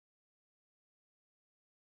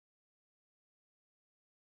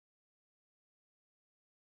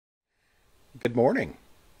Good morning.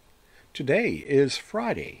 Today is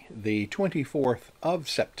Friday, the 24th of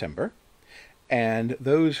September, and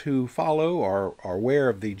those who follow are aware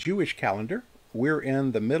of the Jewish calendar. We're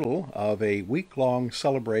in the middle of a week-long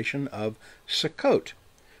celebration of Sukkot,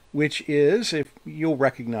 which is, if you'll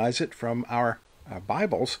recognize it from our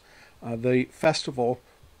Bibles, the festival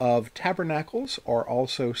of tabernacles, or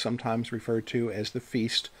also sometimes referred to as the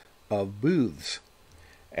Feast of Booths.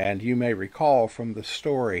 And you may recall from the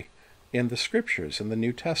story in the Scriptures in the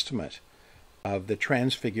New Testament of the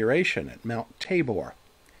Transfiguration at Mount Tabor.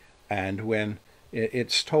 And when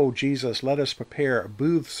it's told Jesus, let us prepare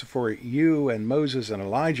booths for you and Moses and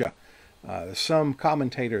Elijah, some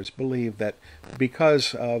commentators believe that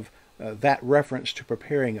because of that reference to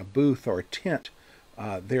preparing a booth or a tent,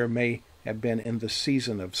 there may have been in the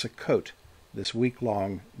season of Sukkot, this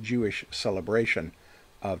week-long Jewish celebration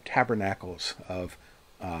of tabernacles,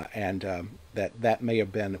 that may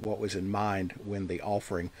have been what was in mind when the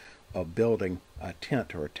offering of building a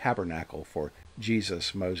tent or a tabernacle for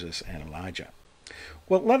Jesus, Moses, and Elijah.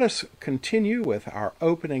 Well, let us continue with our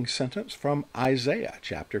opening sentence from Isaiah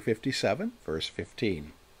chapter 57, verse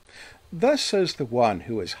 15. Thus says the one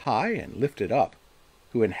who is high and lifted up,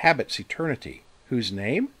 who inhabits eternity, whose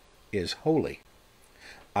name is holy.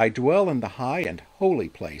 I dwell in the high and holy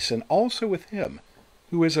place, and also with him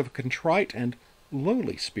who is of a contrite and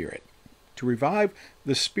lowly spirit, to revive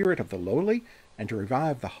the spirit of the lowly and to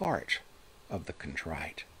revive the heart of the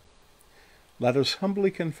contrite. Let us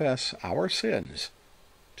humbly confess our sins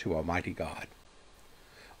to Almighty God.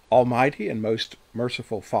 Almighty and most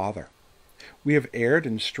merciful Father, we have erred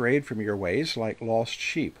and strayed from your ways like lost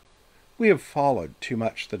sheep. We have followed too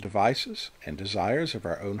much the devices and desires of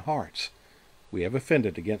our own hearts. We have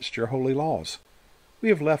offended against your holy laws. We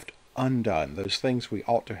have left undone those things we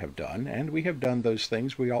ought to have done, and we have done those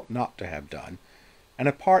things we ought not to have done, and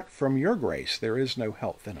apart from your grace there is no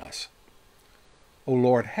health in us. O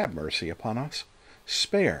Lord, have mercy upon us.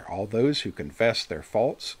 Spare all those who confess their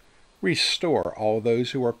faults. Restore all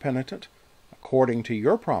those who are penitent, according to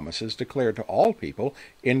your promises declared to all people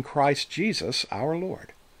in Christ Jesus our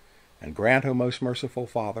Lord. And grant, O most merciful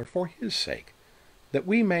Father, for his sake, that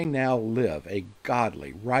we may now live a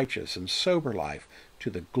godly, righteous, and sober life to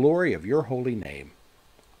the glory of your holy name.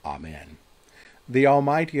 Amen. The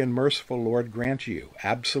Almighty and merciful Lord grant you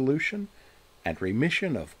absolution and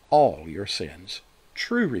remission of all your sins,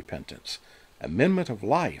 true repentance, amendment of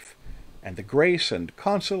life, and the grace and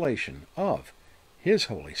consolation of his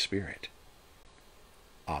Holy Spirit.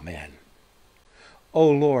 Amen. O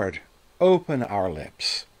Lord, open our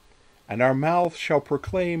lips, and our mouth shall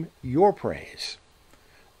proclaim your praise.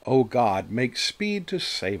 O God, make speed to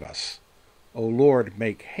save us. O Lord,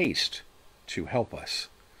 make haste to help us.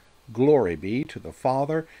 Glory be to the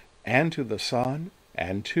Father, and to the Son,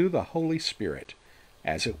 and to the Holy Spirit,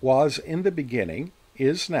 as it was in the beginning,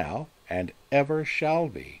 is now, and ever shall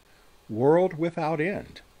be, world without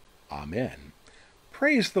end. Amen.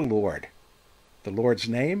 Praise the Lord. The Lord's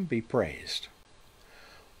name be praised.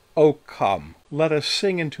 O come, let us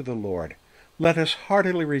sing unto the Lord. Let us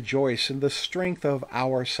heartily rejoice in the strength of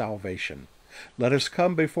our salvation. Let us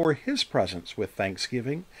come before his presence with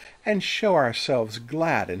thanksgiving, and show ourselves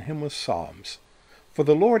glad in him with psalms. For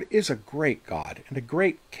the Lord is a great God, and a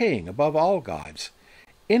great King above all gods.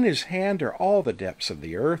 In his hand are all the depths of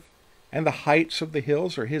the earth, and the heights of the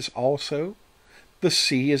hills are his also. The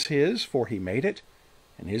sea is his, for he made it,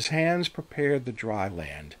 and his hands prepared the dry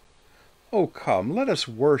land. O come, let us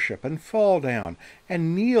worship and fall down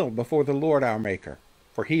and kneel before the Lord our Maker,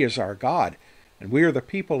 for he is our God, and we are the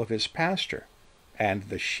people of his pasture, and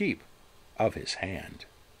the sheep of his hand.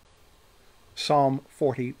 Psalm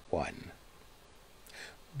 41.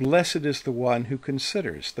 Blessed is the one who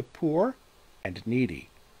considers the poor and needy.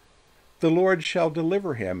 The Lord shall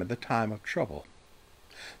deliver him in the time of trouble.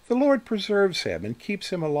 The Lord preserves him and keeps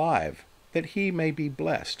him alive, that he may be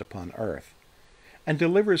blessed upon earth, and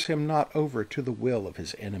delivers him not over to the will of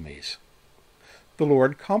his enemies. The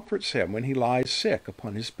Lord comforts him when he lies sick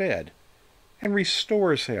upon his bed, and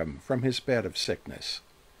restores him from his bed of sickness.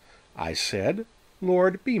 I said,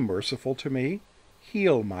 Lord, be merciful to me.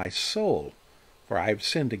 Heal my soul, for I have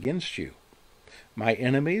sinned against you. My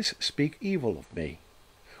enemies speak evil of me.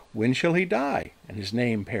 When shall he die, and his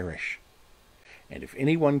name perish? And if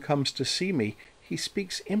anyone comes to see me, he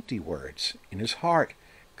speaks empty words. In his heart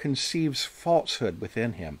conceives falsehood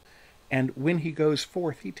within him, and when he goes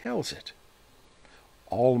forth he tells it.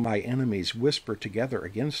 All my enemies whisper together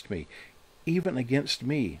against me. Even against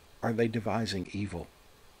me are they devising evil.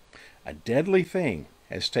 A deadly thing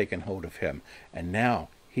has taken hold of him, and now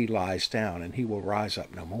he lies down, and he will rise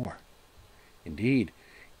up no more. Indeed,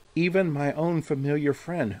 Even my own familiar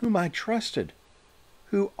friend, whom I trusted,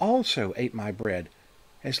 who also ate my bread,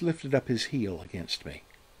 has lifted up his heel against me.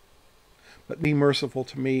 But be merciful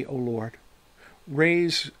to me, O Lord.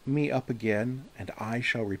 Raise me up again, and I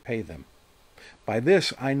shall repay them. By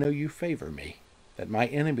this I know you favor me, that my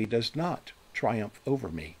enemy does not triumph over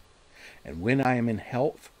me. And when I am in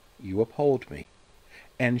health, you uphold me,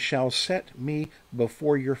 and shall set me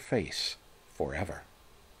before your face forever.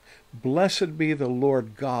 Blessed be the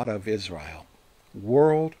Lord God of Israel,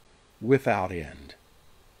 world without end.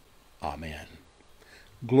 Amen.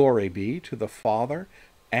 Glory be to the Father,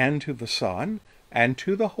 and to the Son, and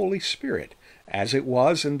to the Holy Spirit, as it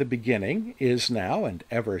was in the beginning, is now, and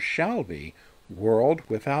ever shall be, world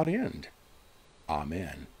without end.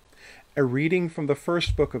 Amen. A reading from the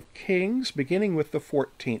first book of Kings, beginning with the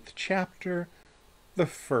 14th chapter, the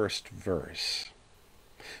first verse.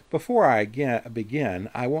 Before I begin,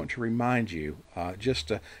 I want to remind you,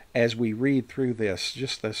 as we read through this,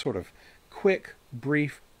 just a sort of quick,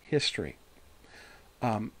 brief history.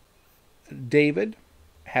 David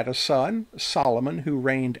had a son, Solomon, who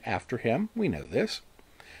reigned after him. We know this.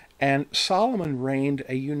 And Solomon reigned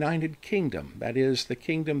a united kingdom. That is, the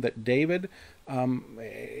kingdom that David,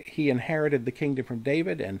 he inherited the kingdom from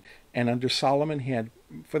David, and under Solomon he had,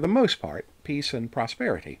 for the most part, peace and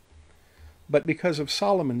prosperity. But because of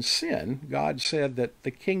Solomon's sin, God said that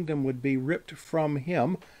the kingdom would be ripped from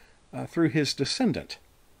him through his descendant,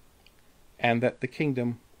 and that the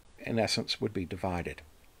kingdom, in essence, would be divided.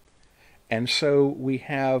 And so we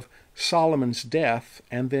have Solomon's death,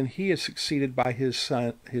 and then he is succeeded by his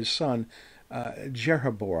son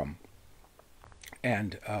Jeroboam.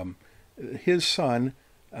 And his son,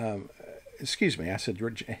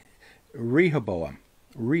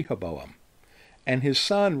 Rehoboam. And his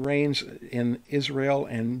son reigns in Israel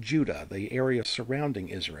and Judah, the area surrounding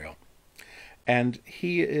Israel. And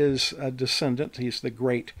he is a descendant, he's the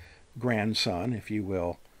great-grandson, if you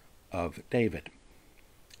will, of David.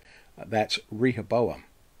 That's Rehoboam.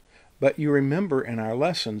 But you remember in our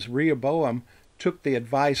lessons, Rehoboam took the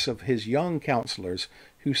advice of his young counselors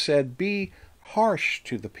who said, be harsh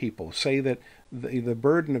to the people. Say that the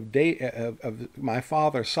burden of my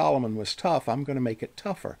father Solomon was tough. I'm going to make it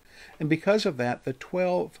tougher. And because of that,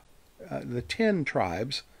 the 10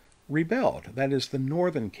 tribes rebelled. That is the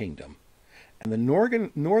northern kingdom. And the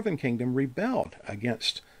northern kingdom rebelled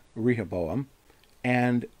against Rehoboam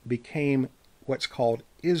and became what's called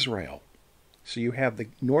Israel. So you have the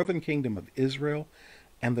northern kingdom of Israel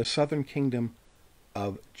and the southern kingdom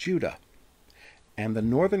of Judah. And the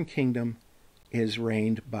northern kingdom is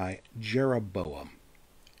reigned by Jeroboam.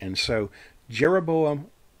 And so Jeroboam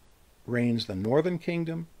reigns the northern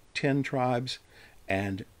kingdom, 10 tribes,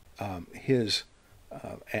 and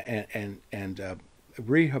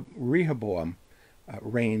Rehoboam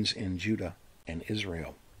reigns in Judah and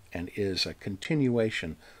Israel, and is a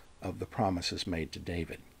continuation of the promises made to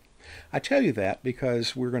David. I tell you that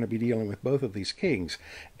because we're going to be dealing with both of these kings.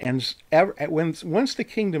 And once the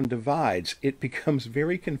kingdom divides, it becomes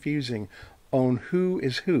very confusing on who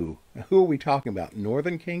is who. Who are we talking about?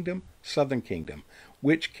 Northern kingdom, southern kingdom.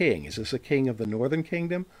 Which king? Is this a king of the northern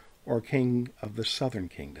kingdom or king of the southern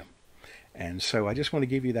kingdom? And so I just want to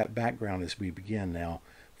give you that background as we begin now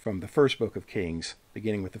from the first book of Kings,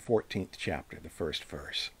 beginning with the 14th chapter, the first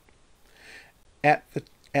verse. At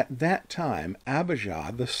that time,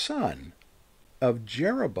 Abijah, the son of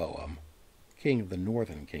Jeroboam, king of the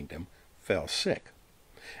northern kingdom, fell sick.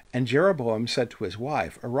 And Jeroboam said to his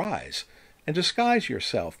wife, arise, and disguise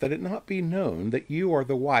yourself, that it not be known that you are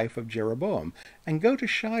the wife of Jeroboam, and go to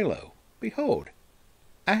Shiloh. Behold,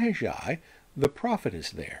 Ahijah the prophet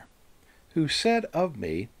is there, who said of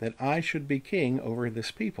me that I should be king over this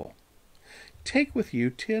people. Take with you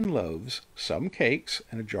 10 loaves, some cakes,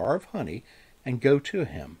 and a jar of honey, and go to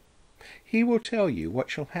him. He will tell you what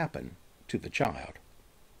shall happen to the child.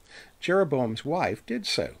 Jeroboam's wife did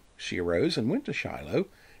so. She arose and went to Shiloh,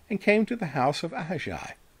 and came to the house of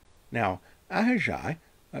Ahijah. Now Ahijah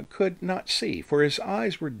could not see, for his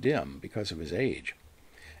eyes were dim because of his age.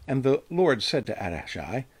 And the Lord said to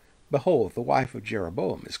Ahijah, behold, the wife of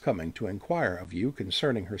Jeroboam is coming to inquire of you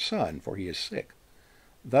concerning her son, for he is sick.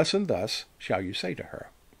 Thus and thus shall you say to her.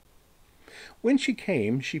 When she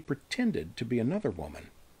came, she pretended to be another woman.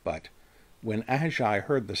 But when Ahijah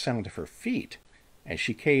heard the sound of her feet, as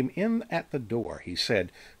she came in at the door, he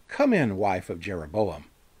said, Come in, wife of Jeroboam.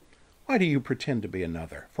 Why do you pretend to be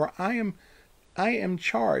another? For I am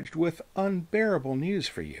charged with unbearable news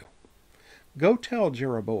for you. Go tell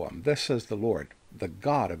Jeroboam, thus says the Lord, the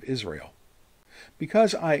God of Israel.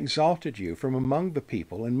 Because I exalted you from among the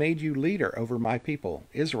people and made you leader over my people,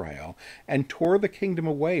 Israel, and tore the kingdom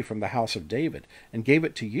away from the house of David and gave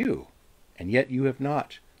it to you, and yet you have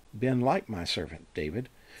not been like my servant David,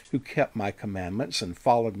 who kept my commandments and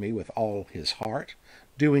followed me with all his heart,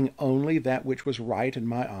 doing only that which was right in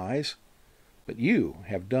my eyes. But you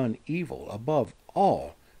have done evil above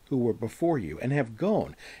all who were before you, and have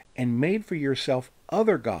gone and made for yourself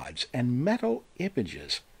other gods and metal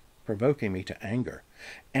images, provoking me to anger,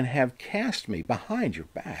 and have cast me behind your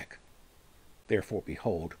back. Therefore,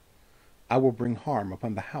 behold, I will bring harm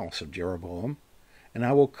upon the house of Jeroboam, and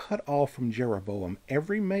I will cut off from Jeroboam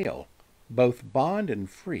every male, both bond and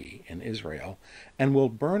free, in Israel, and will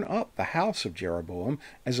burn up the house of Jeroboam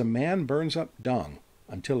as a man burns up dung,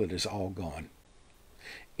 until it is all gone.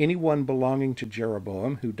 Anyone belonging to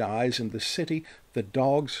Jeroboam who dies in the city, the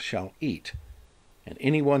dogs shall eat, and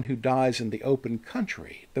anyone who dies in the open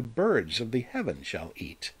country, the birds of the heaven shall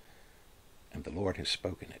eat. And the Lord has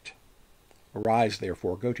spoken it. Arise,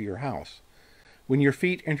 therefore, go to your house. When your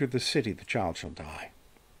feet enter the city, the child shall die.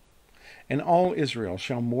 And all Israel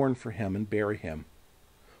shall mourn for him and bury him.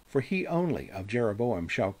 For he only of Jeroboam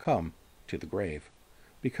shall come to the grave,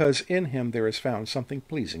 because in him there is found something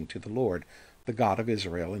pleasing to the Lord, the God of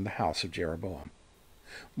Israel, in the house of Jeroboam.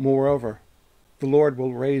 Moreover, the Lord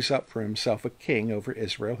will raise up for himself a king over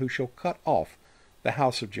Israel, who shall cut off the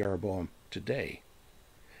house of Jeroboam today.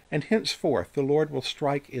 And henceforth the Lord will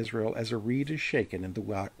strike Israel as a reed is shaken in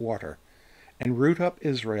the water, and root up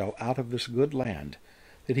Israel out of this good land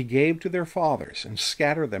that he gave to their fathers, and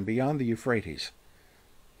scatter them beyond the Euphrates,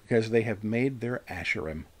 because they have made their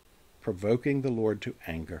Asherim, provoking the Lord to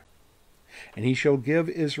anger. And he shall give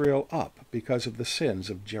Israel up because of the sins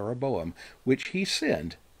of Jeroboam, which he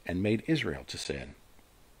sinned and made Israel to sin.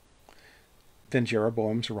 Then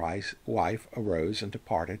Jeroboam's wife arose and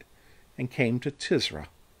departed, and came to Tisra.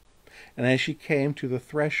 And as she came to the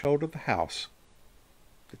threshold of the house,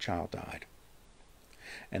 the child died.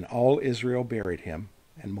 And all Israel buried him,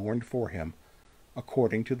 and mourned for him,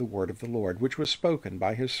 according to the word of the Lord, which was spoken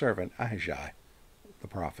by his servant Ahijah the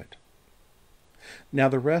prophet. Now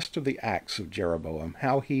the rest of the acts of Jeroboam,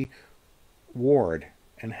 how he warred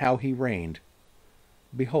and how he reigned,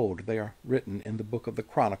 behold, they are written in the book of the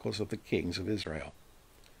Chronicles of the kings of Israel.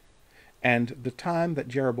 And the time that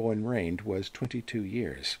Jeroboam reigned was 22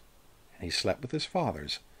 years, and he slept with his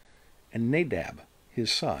fathers, and Nadab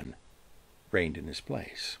his son reigned in his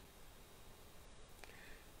place.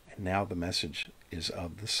 And now the message is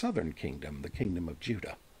of the southern kingdom, the kingdom of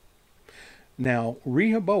Judah. Now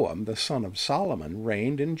Rehoboam the son of Solomon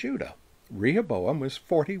reigned in Judah. Rehoboam was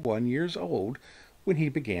 41 years old when he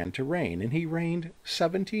began to reign, and he reigned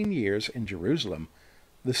 17 years in Jerusalem,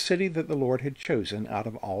 the city that the Lord had chosen out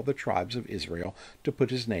of all the tribes of Israel to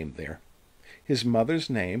put his name there. His mother's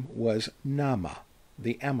name was Naamah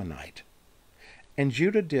the Ammonite. And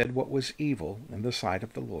Judah did what was evil in the sight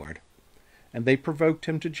of the Lord, and they provoked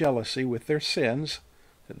him to jealousy with their sins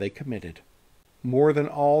that they committed, more than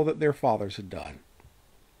all that their fathers had done.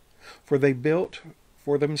 For they built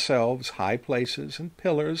for themselves high places and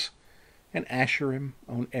pillars and Asherim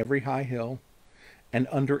on every high hill and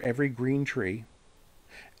under every green tree,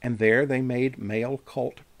 and there they made male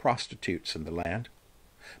cult prostitutes in the land.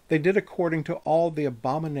 They did according to all the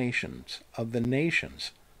abominations of the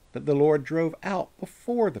nations that the Lord drove out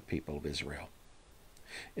before the people of Israel.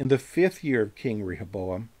 In the 5th year of King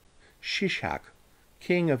Rehoboam, Shishak,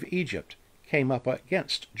 king of Egypt, came up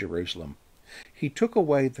against Jerusalem. He took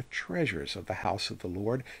away the treasures of the house of the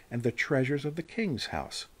Lord and the treasures of the king's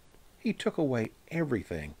house. He took away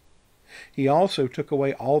everything. He also took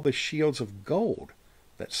away all the shields of gold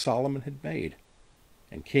that Solomon had made.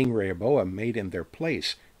 And King Rehoboam made in their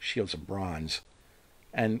place shields of bronze,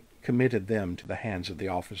 and committed them to the hands of the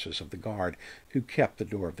officers of the guard who kept the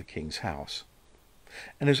door of the king's house.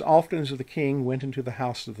 And as often as the king went into the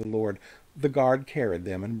house of the Lord, the guard carried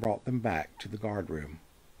them and brought them back to the guardroom.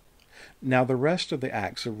 Now the rest of the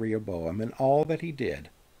acts of Rehoboam and all that he did,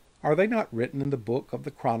 are they not written in the book of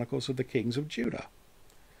the Chronicles of the kings of Judah?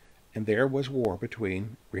 And there was war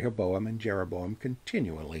between Rehoboam and Jeroboam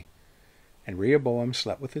continually. And Rehoboam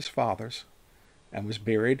slept with his fathers, and was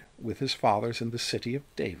buried with his fathers in the city of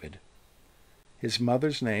David. His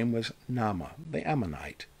mother's name was Naamah the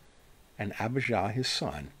Ammonite, and Abijah his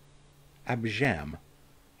son, Abijam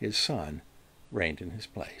his son, reigned in his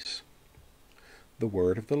place. The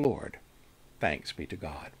word of the Lord. Thanks be to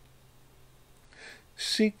God.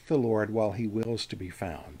 Seek the Lord while he wills to be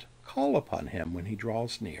found. Call upon him when he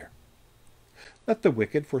draws near. Let the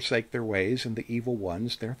wicked forsake their ways, and the evil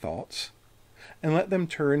ones their thoughts. And let them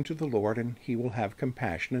turn to the Lord, and he will have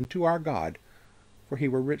compassion, and to our God, for he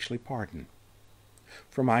will richly pardon.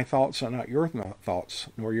 For my thoughts are not your thoughts,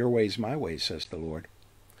 nor your ways my ways, says the Lord.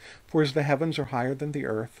 For as the heavens are higher than the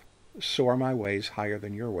earth, so are my ways higher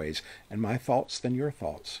than your ways, and my thoughts than your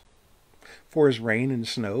thoughts. For as rain and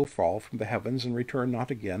snow fall from the heavens and return not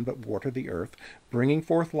again, but water the earth, bringing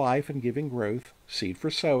forth life and giving growth, seed for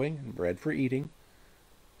sowing and bread for eating,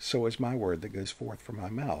 so is my word that goes forth from my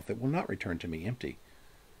mouth. It will not return to me empty,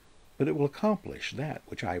 but it will accomplish that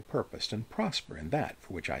which I have purposed, and prosper in that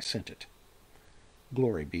for which I sent it.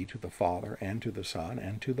 Glory be to the Father, and to the Son,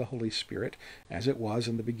 and to the Holy Spirit, as it was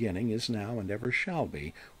in the beginning, is now, and ever shall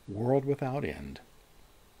be, world without end.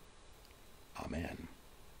 Amen.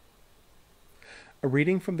 A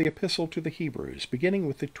reading from the Epistle to the Hebrews, beginning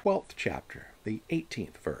with the 12th chapter, the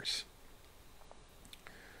 18th verse.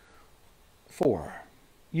 For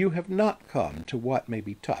you have not come to what may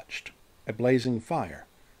be touched, a blazing fire,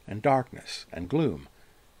 and darkness, and gloom,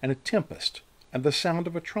 and a tempest, and the sound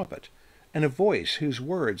of a trumpet, and a voice whose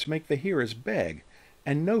words make the hearers beg,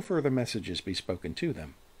 and no further messages be spoken to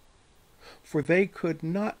them. For they could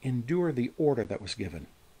not endure the order that was given.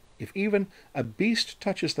 If even a beast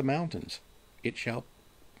touches the mountains, it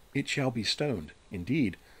shall be stoned.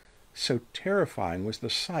 Indeed, so terrifying was the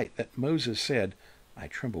sight that Moses said, I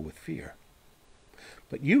tremble with fear.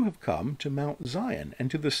 But you have come to Mount Zion, and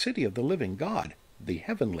to the city of the living God, the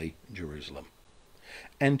heavenly Jerusalem,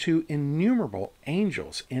 and to innumerable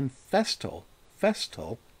angels in festal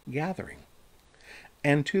gathering,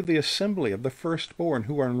 and to the assembly of the firstborn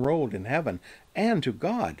who are enrolled in heaven, and to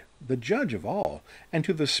God, the judge of all, and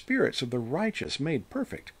to the spirits of the righteous made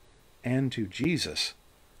perfect, and to Jesus,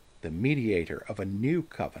 the mediator of a new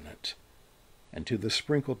covenant, and to the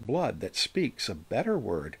sprinkled blood that speaks a better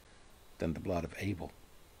word than the blood of Abel.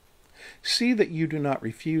 See that you do not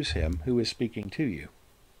refuse him who is speaking to you.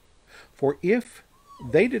 For if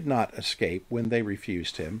they did not escape when they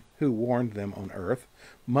refused him who warned them on earth,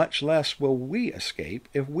 much less will we escape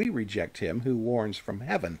if we reject him who warns from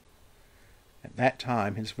heaven. At that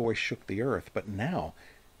time his voice shook the earth, but now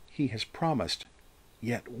he has promised,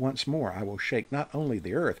 yet once more I will shake not only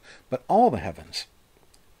the earth, but all the heavens.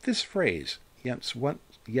 This phrase,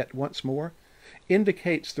 yet once more,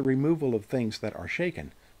 indicates the removal of things that are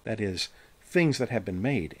shaken, that is, things that have been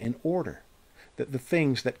made, in order that the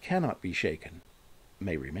things that cannot be shaken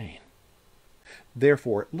may remain.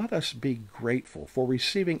 Therefore, let us be grateful for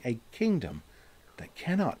receiving a kingdom that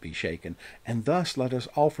cannot be shaken, and thus let us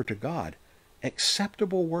offer to God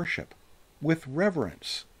acceptable worship with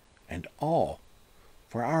reverence and awe,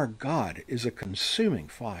 for our God is a consuming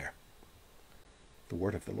fire. The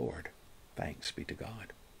word of the Lord. Thanks be to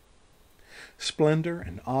God. Splendor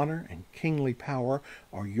and honor and kingly power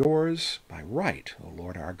are yours by right, O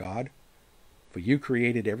Lord our God, for you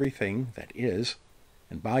created everything that is,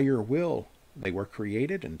 and by your will they were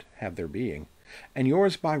created and have their being. And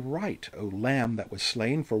yours by right, O Lamb that was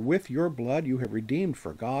slain, for with your blood you have redeemed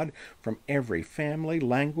for God from every family,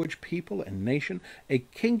 language, people, and nation, a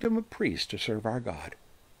kingdom of priests to serve our God.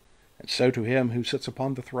 And so to him who sits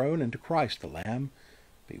upon the throne, and to Christ the Lamb,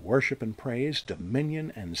 be worship and praise,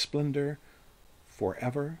 dominion and splendor,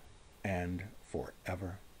 forever and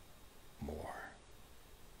forevermore.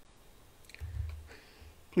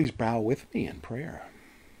 Please bow with me in prayer.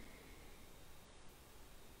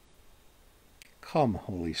 Come,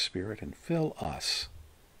 Holy Spirit, and fill us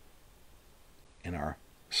in our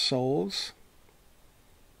souls,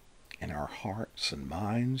 in our hearts and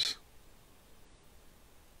minds,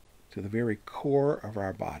 to the very core of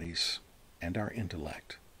our bodies and our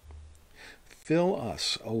intellect. Fill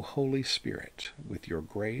us, O Holy Spirit, with your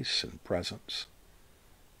grace and presence,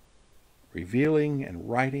 revealing and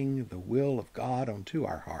writing the will of God onto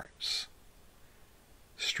our hearts,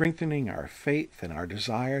 strengthening our faith and our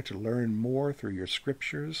desire to learn more through your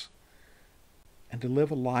scriptures and to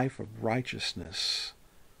live a life of righteousness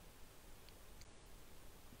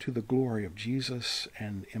to the glory of Jesus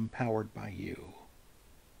and empowered by you.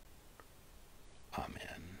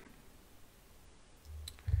 Amen.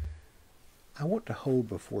 I want to hold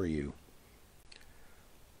before you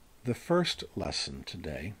the first lesson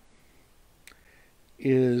today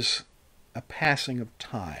is a passing of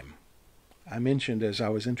time. I mentioned as I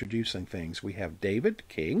was introducing things, we have David,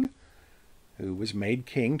 king, who was made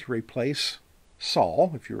king to replace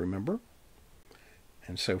Saul, if you remember.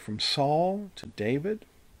 And so from Saul to David,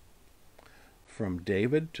 from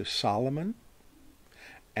David to Solomon,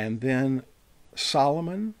 and then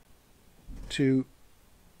Solomon to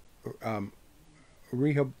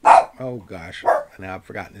now I've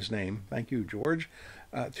forgotten his name. Thank you, George.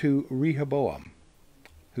 To Rehoboam,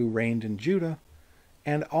 who reigned in Judah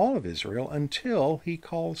and all of Israel until he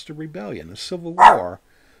calls to rebellion, a civil war,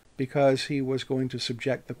 because he was going to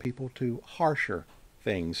subject the people to harsher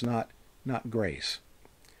things, not grace.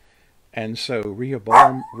 And so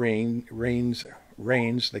Rehoboam reigns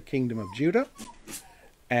the kingdom of Judah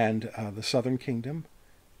and the southern kingdom,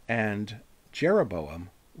 and Jeroboam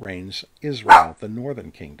reigns Israel, the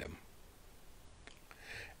northern kingdom.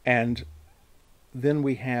 And then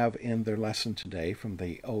we have in their lesson today from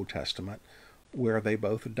the Old Testament where they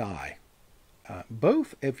both die.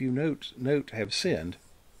 Both, if you note, have sinned,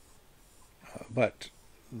 but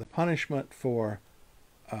the punishment for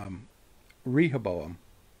Rehoboam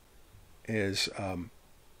is, of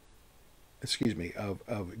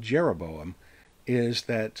Jeroboam, is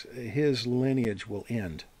that his lineage will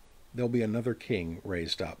end. There'll be another king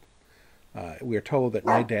raised up. We are told that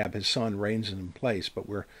Nadab, his son, reigns in place, but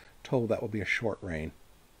we're told that will be a short reign,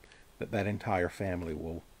 that entire family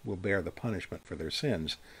will bear the punishment for their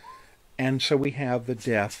sins. And so we have the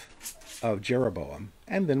death of Jeroboam,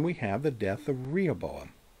 and then we have the death of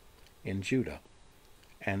Rehoboam in Judah,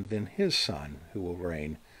 and then his son who will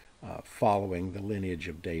reign following the lineage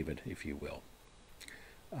of David, if you will.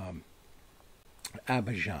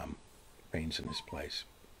 Abijam reigns in his place.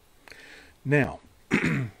 Now,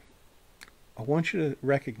 I want you to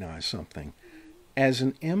recognize something. As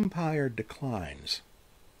an empire declines,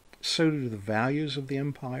 so do the values of the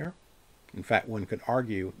empire. In fact, one could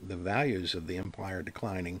argue the values of the empire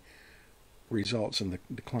declining results in the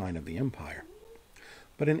decline of the empire.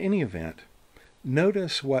 But in any event,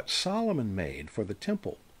 notice what Solomon made for the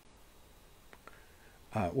temple.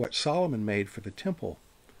 What Solomon made for the temple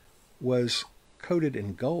was coated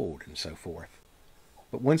in gold and so forth.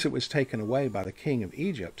 But once it was taken away by the king of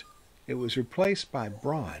Egypt, it was replaced by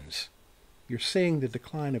bronze. You're seeing the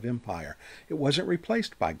decline of empire. It wasn't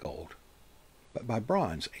replaced by gold, but by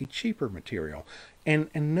bronze, a cheaper material. And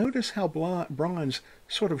notice how bronze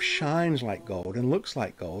sort of shines like gold and looks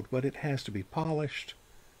like gold, but it has to be polished,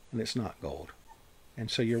 and it's not gold.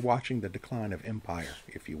 And so you're watching the decline of empire,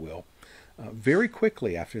 if you will, very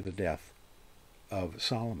quickly after the death of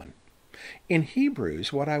Solomon. In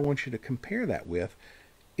Hebrews, what I want you to compare that with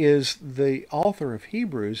is the author of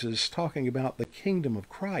Hebrews is talking about the kingdom of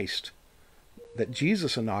Christ that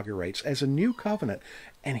Jesus inaugurates as a new covenant.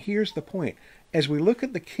 And here's the point. As we look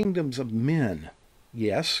at the kingdoms of men,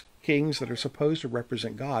 yes, kings that are supposed to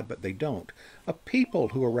represent God, but they don't. A people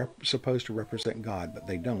who are supposed to represent God, but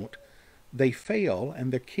they don't. They fail,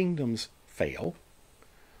 and their kingdoms fail.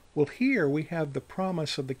 Well, here we have the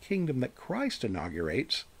promise of the kingdom that Christ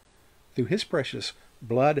inaugurates through his precious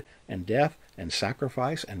blood and death and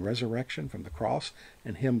sacrifice and resurrection from the cross,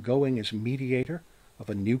 and him going as mediator of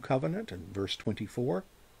a new covenant in verse 24.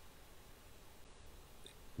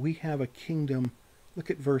 We have a kingdom. Look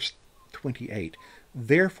at verse 28.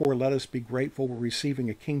 Therefore let us be grateful for receiving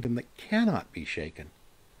a kingdom that cannot be shaken.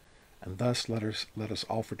 And thus let us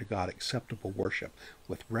offer to God acceptable worship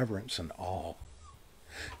with reverence and awe.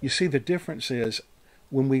 You see, the difference is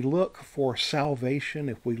when we look for salvation,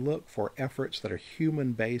 if we look for efforts that are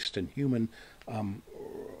human-based and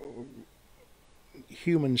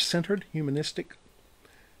human-centered, humanistic,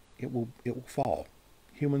 it will fall.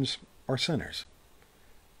 Humans are sinners.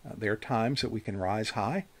 There are times that we can rise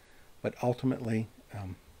high, but ultimately,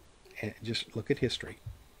 just look at history.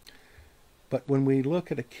 But when we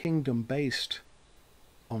look at a kingdom based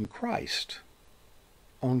on Christ,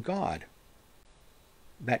 on God,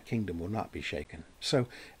 that kingdom will not be shaken. So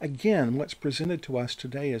again, what's presented to us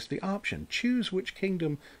today is the option. Choose which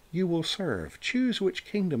kingdom you will serve. Choose which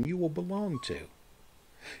kingdom you will belong to.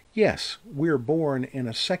 Yes, we're born in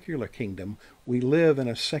a secular kingdom. We live in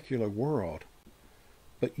a secular world.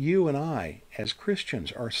 But you and I, as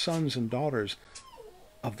Christians, are sons and daughters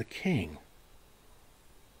of the King.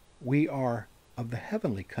 We are of the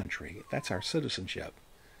heavenly country. That's our citizenship.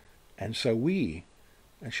 And so we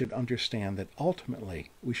should understand that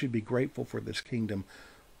ultimately we should be grateful for this kingdom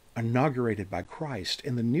inaugurated by Christ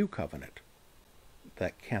in the new covenant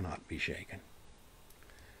that cannot be shaken.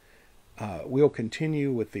 We'll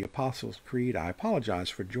continue with the Apostles' Creed. I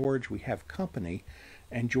apologize for George. We have company,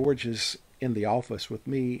 and George is in the office with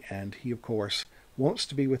me, and he, of course, wants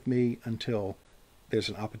to be with me until there's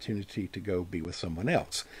an opportunity to go be with someone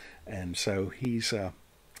else. And so he's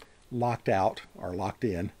locked out or locked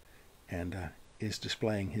in and is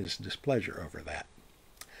displaying his displeasure over that.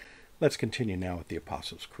 Let's continue now with the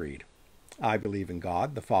Apostles' Creed. I believe in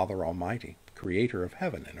God, the Father Almighty, creator of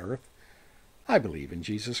heaven and earth. I believe in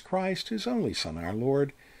Jesus Christ, his only Son, our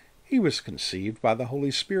Lord. He was conceived by the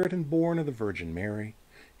Holy Spirit and born of the Virgin Mary.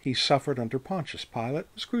 He suffered under Pontius Pilate,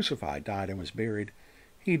 was crucified, died, and was buried.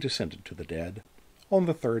 He descended to the dead. On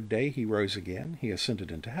the third day he rose again, he ascended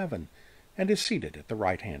into heaven, and is seated at the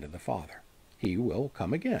right hand of the Father. He will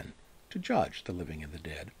come again to judge the living and the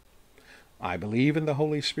dead. I believe in the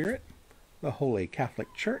Holy Spirit, the Holy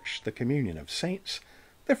Catholic Church, the communion of saints,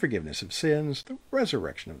 the forgiveness of sins, the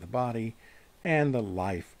resurrection of the body, and the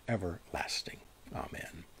life everlasting.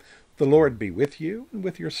 Amen. The Lord be with you and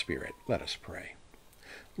with your spirit. Let us pray.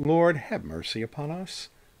 Lord, have mercy upon us.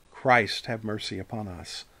 Christ, have mercy upon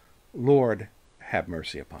us. Lord, have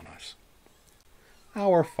mercy upon us.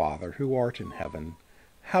 Our Father, who art in heaven,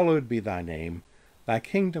 hallowed be thy name. Thy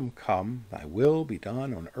kingdom come, thy will be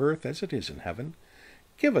done on earth as it is in heaven.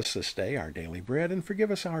 Give us this day our daily bread, and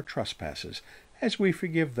forgive us our trespasses, as we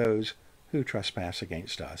forgive those who trespass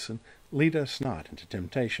against us. And lead us not into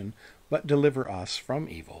temptation, but deliver us from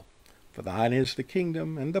evil. For thine is the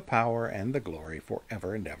kingdom, and the power, and the glory, for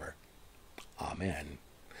ever and ever. Amen.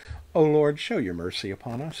 O Lord, show your mercy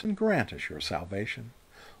upon us, and grant us your salvation.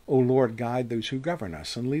 O Lord, guide those who govern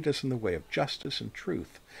us, and lead us in the way of justice and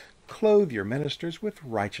truth. Clothe your ministers with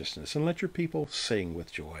righteousness, and let your people sing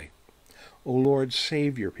with joy. O Lord,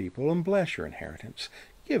 save your people, and bless your inheritance.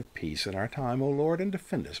 Give peace in our time, O Lord, and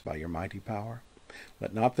defend us by your mighty power.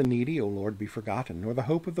 Let not the needy, O Lord, be forgotten, nor the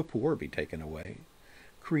hope of the poor be taken away.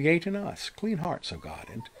 Create in us clean hearts, O God,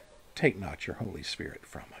 and take not your Holy Spirit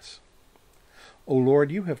from us. O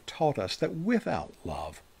Lord, you have taught us that without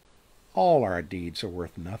love, all our deeds are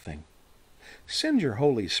worth nothing. Send your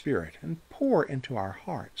Holy Spirit and pour into our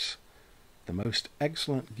hearts the most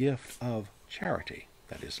excellent gift of charity,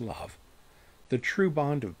 that is love, the true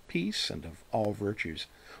bond of peace and of all virtues,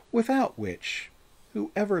 without which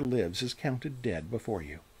whoever lives is counted dead before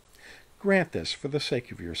you. Grant this for the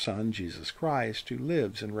sake of your Son, Jesus Christ, who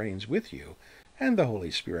lives and reigns with you, and the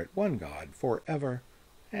Holy Spirit, one God, for ever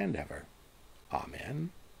and ever.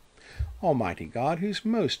 Amen. Almighty God, whose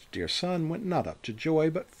most dear Son went not up to joy,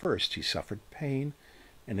 but first he suffered pain,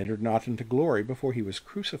 and entered not into glory before he was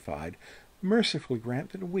crucified, mercifully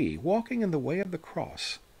grant that we, walking in the way of the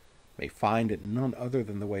cross, may find it none other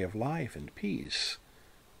than the way of life and peace.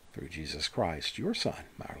 Through Jesus Christ, your Son,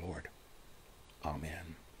 our Lord.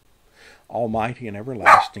 Amen. Almighty and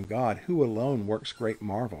everlasting God, who alone works great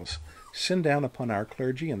marvels, send down upon our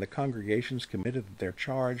clergy and the congregations committed to their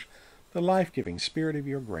charge the life-giving Spirit of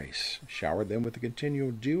your grace. Shower them with the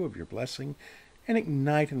continual dew of your blessing, and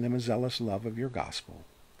ignite in them a zealous love of your gospel.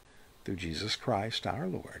 Through Jesus Christ our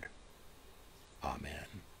Lord.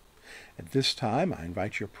 Amen. At this time, I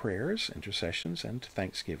invite your prayers, intercessions, and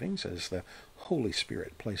thanksgivings as the Holy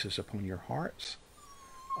Spirit places upon your hearts.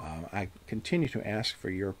 I continue to ask for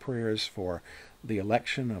your prayers for the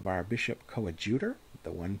election of our Bishop Coadjutor,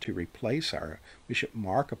 the one to replace our Bishop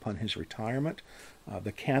Mark upon his retirement,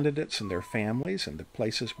 the candidates and their families and the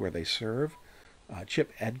places where they serve,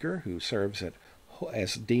 Chip Edgar, who serves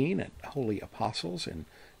as Dean at Holy Apostles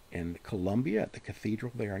in Columbia, at the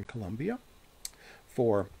cathedral there in Columbia,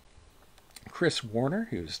 for Chris Warner,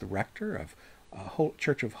 who's the rector of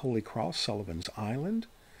Church of Holy Cross, Sullivan's Island,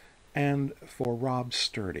 and for Rob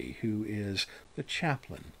Sturdy, who is the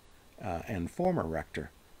chaplain and former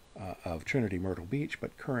rector of Trinity Myrtle Beach,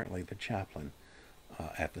 but currently the chaplain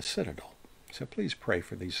at the Citadel. So please pray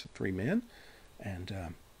for these three men.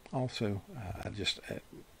 And also,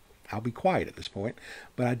 I'll be quiet at this point,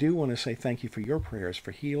 but I do want to say thank you for your prayers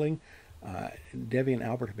for healing. Debbie and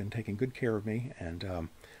Albert have been taking good care of me, and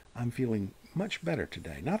I'm feeling much better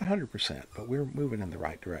today. Not 100%, but we're moving in the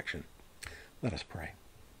right direction. Let us pray.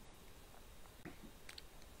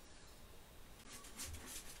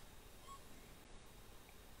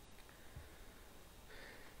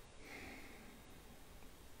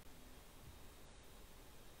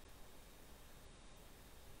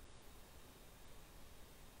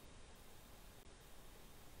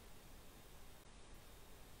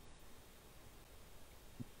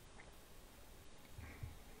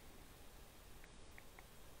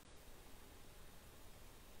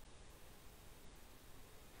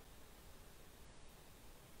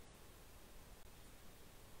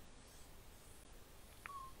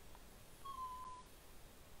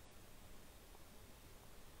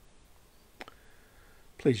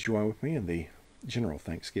 Please join with me in the general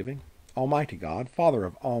thanksgiving. Almighty God, Father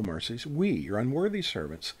of all mercies, we, your unworthy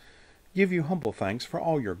servants, give you humble thanks for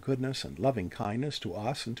all your goodness and loving kindness to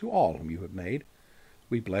us and to all whom you have made.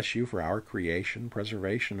 We bless you for our creation,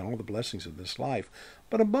 preservation, and all the blessings of this life,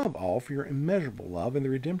 but above all for your immeasurable love and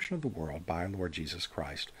the redemption of the world by our Lord Jesus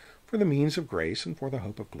Christ, for the means of grace and for the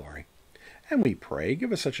hope of glory. And we pray,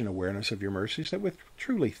 give us such an awareness of your mercies that with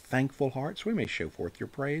truly thankful hearts we may show forth your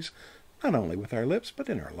praise not only with our lips, but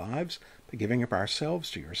in our lives, by giving up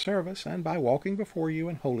ourselves to your service, and by walking before you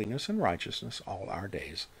in holiness and righteousness all our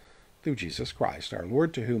days. Through Jesus Christ, our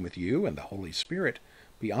Lord, to whom with you and the Holy Spirit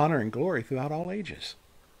be honor and glory throughout all ages.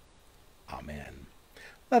 Amen.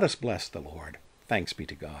 Let us bless the Lord. Thanks be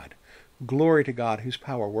to God. Glory to God, whose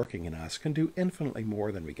power working in us can do infinitely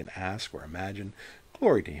more than we can ask or imagine.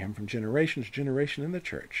 Glory to him from generation to generation in the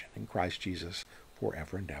church, and in Christ Jesus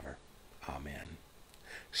forever and ever. Amen.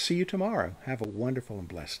 See you tomorrow. Have a wonderful and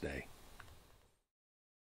blessed day.